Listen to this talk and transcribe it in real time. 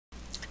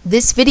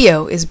This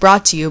video is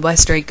brought to you by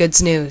Straight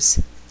Goods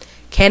News,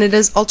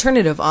 Canada's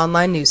alternative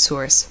online news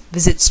source.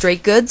 Visit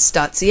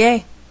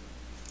straightgoods.ca.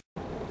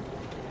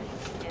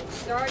 And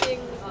starting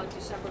on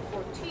December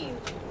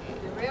 14th,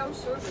 the rail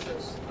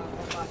services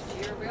of last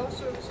year, rail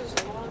services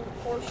along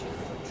a portion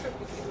of the trip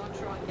between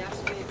Montreal and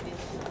Gaspé have been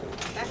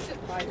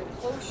affected by the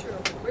closure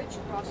of the bridge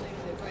crossing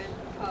the Grand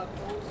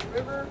Oaks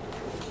River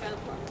in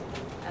Champlain.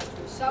 As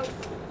a result,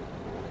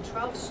 the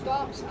 12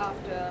 stops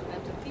after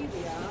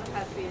Montpelier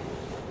have been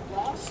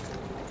lost,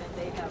 and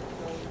they have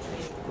no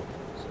train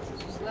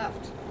services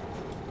left.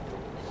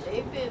 And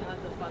they've been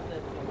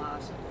underfunded for the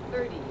last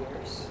 30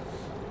 years,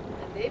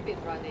 and they've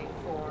been running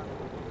for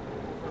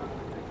over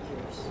 100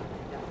 years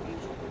in that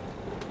region.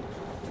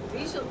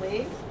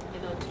 Recently,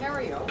 in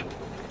Ontario,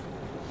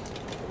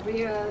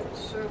 RIA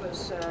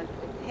service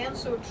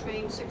canceled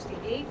train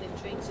 68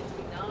 and train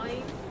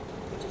 69,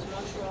 which is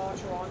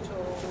Montreal-Toronto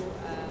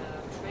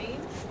train,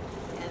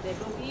 and they're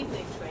both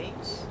evening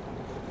trains.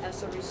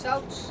 As a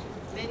result,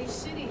 many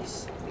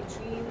cities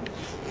between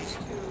these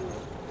two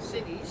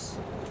cities,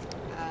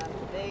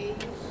 they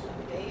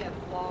have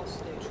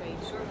lost their train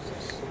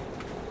services.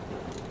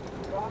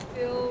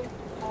 Rockville,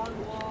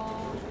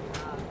 Cornwall,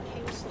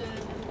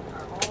 Kingston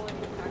are all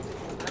impacted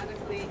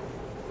dramatically.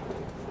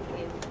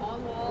 In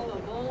Cornwall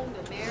alone,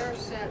 the mayor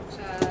said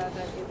that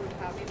it would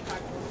have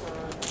impact over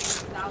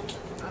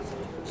 1,000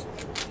 passengers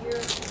per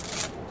year,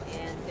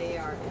 and they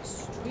are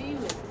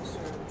extremely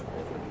concerned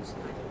over these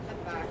kind of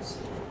cutbacks.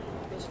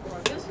 Because for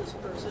a business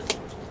person,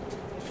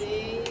 if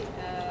they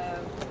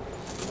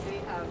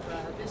have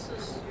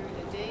business during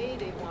the day,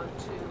 they want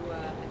to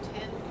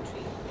attend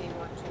retreat, they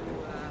want to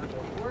go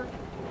to work,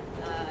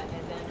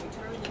 and then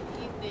return in the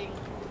evening.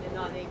 They're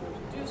not able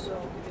to do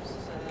so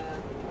because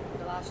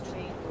the last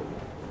train will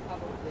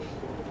probably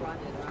run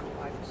at around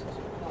 5 or 6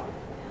 o'clock,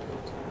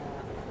 and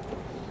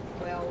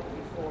well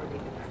before they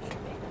can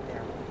actually make it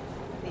there.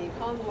 The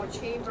Cornwall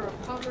Chamber of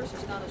Commerce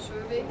has done a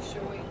survey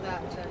showing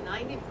that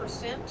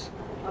 90%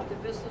 of the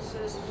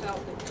businesses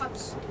felt the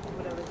cuts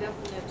would have a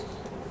definite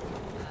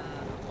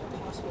or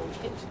possible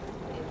hit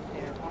in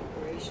their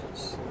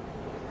operations.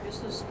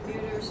 Business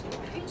commuters in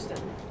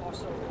Kingston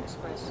also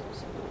expressed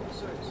some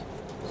concerns.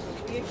 So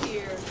we're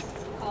here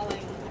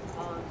calling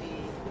on the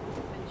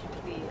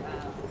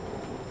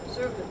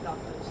Conservative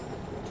governments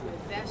to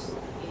invest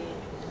in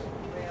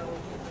rail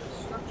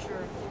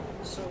infrastructure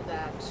so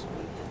that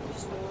we can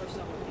restore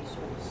some of these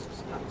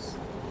services cuts.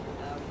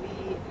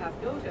 We have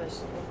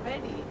noticed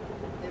already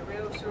the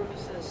rail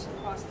services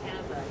across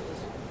Canada is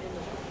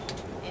minimal.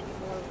 Any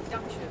more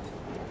reduction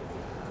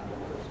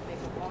would make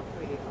a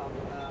mockery of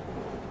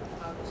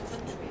how this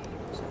country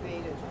was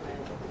created when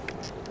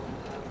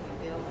we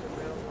built a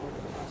railroad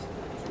across the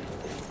country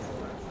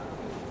for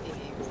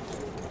being able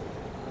to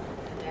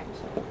connect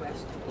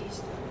west to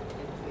east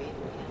and create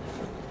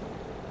Canada.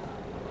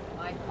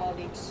 My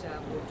colleagues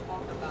will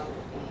talk about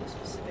the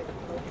specific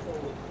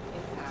local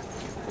impact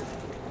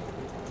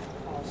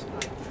caused by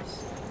this.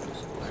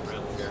 I'm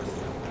Randall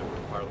Garrison. I'm member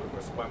of Parliament for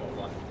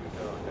Esquimalt-Juan de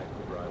Fuca on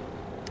Vancouver Island.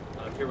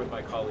 I'm here with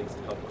my colleagues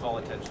to help call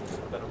attention to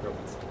the federal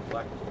government's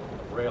neglect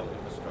of rail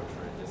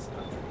infrastructure in this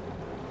country.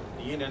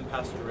 The ENN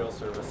passenger rail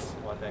service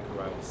on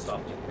Vancouver Island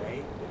stopped in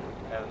May,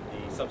 and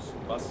the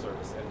subsequent bus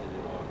service ended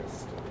in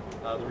August.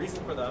 The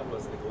reason for that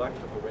was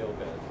neglect of the rail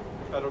bed.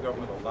 The federal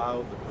government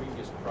allowed the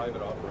previous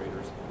private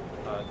operators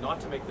not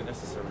to make the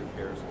necessary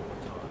repairs over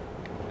time.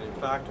 And in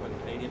fact, when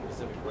Canadian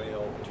Pacific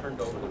Rail turned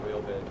over the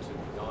rail bed to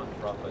the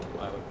non-profit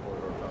Island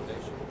Corridor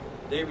Foundation,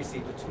 they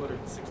received a $263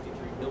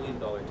 million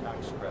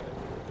tax credit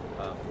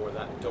for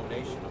that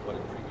donation of what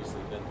had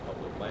previously been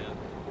public land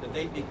that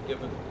they'd be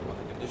given on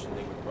the condition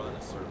they would run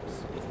a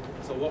service.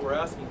 So what we're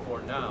asking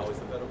for now is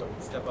the federal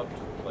government step up to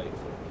the plate.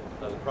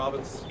 The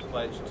province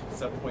pledged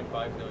 $7.5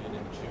 million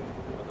in June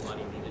of the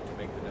money needed to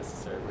make the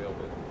necessary rail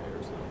bed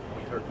repairs.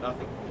 We've heard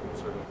nothing from the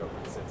Conservative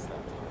government since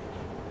that time.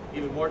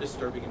 Even more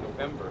disturbing, in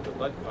November, the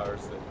lead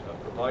cars that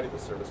provided the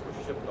service were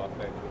shipped off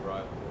Vancouver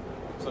Island.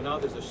 So now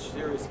there's a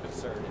serious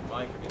concern in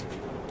my community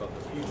about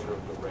the future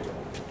of the rail.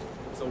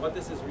 So what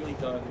this has really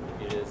done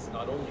is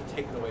not only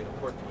taken away an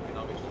important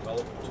economic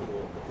development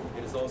tool,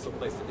 it has also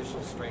placed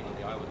additional strain on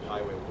the island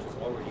highway, which is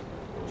already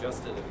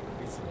congested and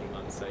increasingly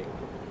unsafe.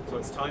 So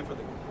it's time for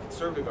the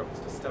Conservative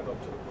governments to step up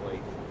to the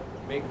plate,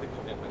 make the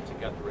commitment to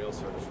get the rail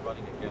service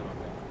running again on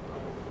Vancouver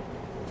Island.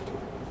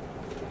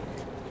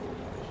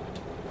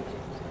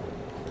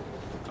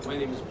 My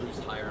name is Bruce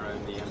Hyer.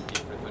 I'm the MP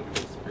for Thunder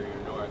Bay Superior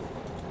North.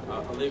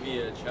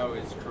 Olivia Chow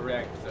is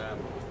correct.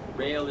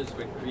 Rail is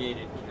what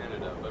created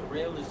Canada, but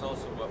rail is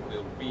also what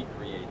will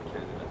recreate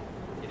Canada.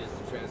 It is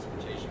the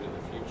transportation of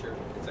the future.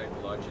 It's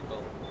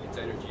ecological, it's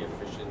energy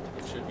efficient,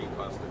 it should be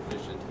cost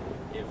efficient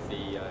if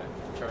the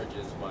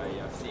charges by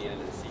CN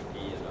and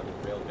CP and other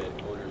rail bed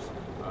owners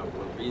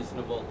were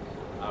reasonable.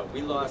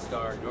 We lost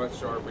our North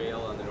Shore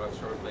Rail on the North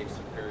Shore of Lake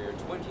Superior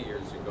 20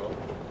 years ago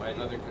by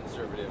another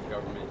Conservative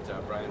government,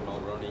 Brian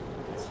Mulroney.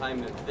 It's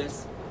time that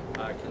this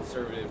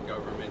Conservative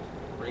government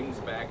brings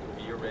back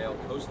Via Rail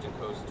coast to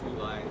coast, 2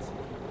 lines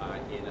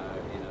in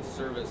a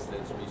service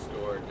that's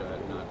restored,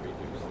 not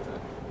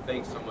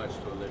thanks so much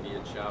to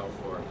Olivia Chow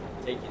for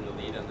taking the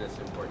lead on this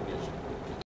important issue.